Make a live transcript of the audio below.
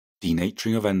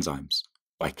Denaturing of Enzymes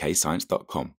by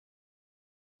KayScience.com.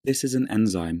 This is an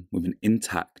enzyme with an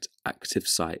intact active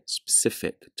site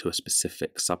specific to a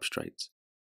specific substrate.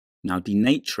 Now,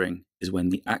 denaturing is when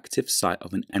the active site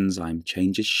of an enzyme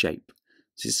changes shape.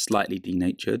 This is slightly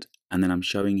denatured, and then I'm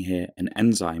showing here an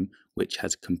enzyme which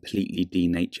has completely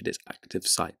denatured its active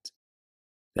site.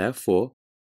 Therefore,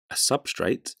 a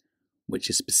substrate, which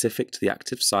is specific to the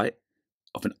active site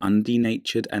of an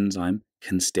undenatured enzyme,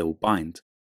 can still bind.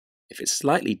 If it's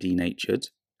slightly denatured,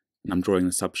 and I'm drawing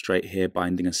the substrate here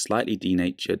binding a slightly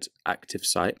denatured active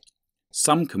site,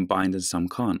 some can bind and some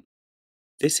can't.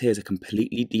 This here is a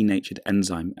completely denatured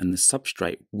enzyme, and the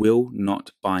substrate will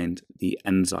not bind the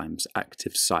enzyme's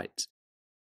active site.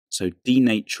 So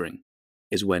denaturing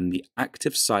is when the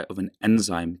active site of an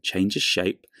enzyme changes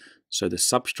shape, so the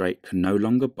substrate can no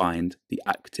longer bind the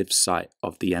active site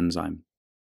of the enzyme.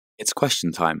 It's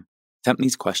question time. Attempt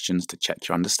these questions to check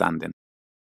your understanding.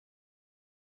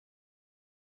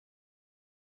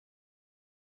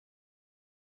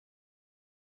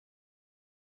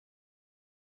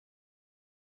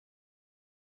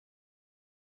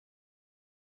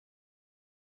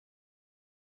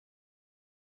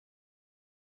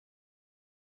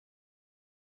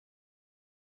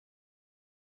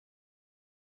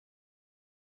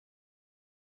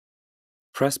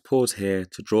 Press pause here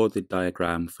to draw the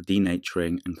diagram for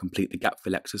denaturing and complete the gap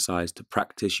fill exercise to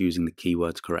practice using the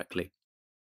keywords correctly.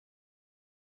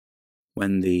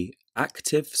 When the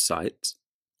active site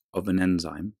of an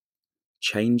enzyme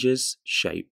changes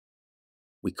shape,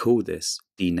 we call this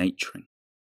denaturing.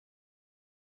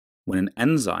 When an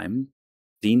enzyme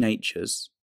denatures,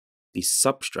 the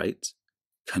substrate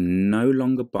can no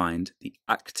longer bind the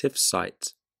active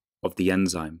site of the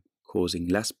enzyme, causing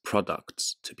less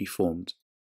products to be formed.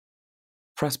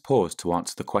 Press pause to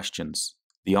answer the questions.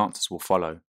 The answers will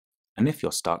follow, and if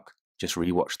you're stuck, just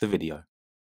re-watch the video.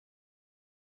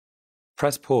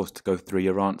 Press pause to go through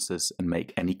your answers and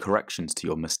make any corrections to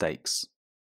your mistakes.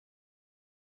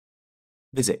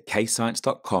 Visit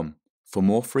KayScience.com for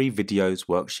more free videos,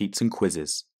 worksheets and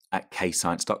quizzes at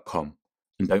KayScience.com,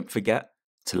 and don't forget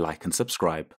to like and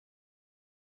subscribe.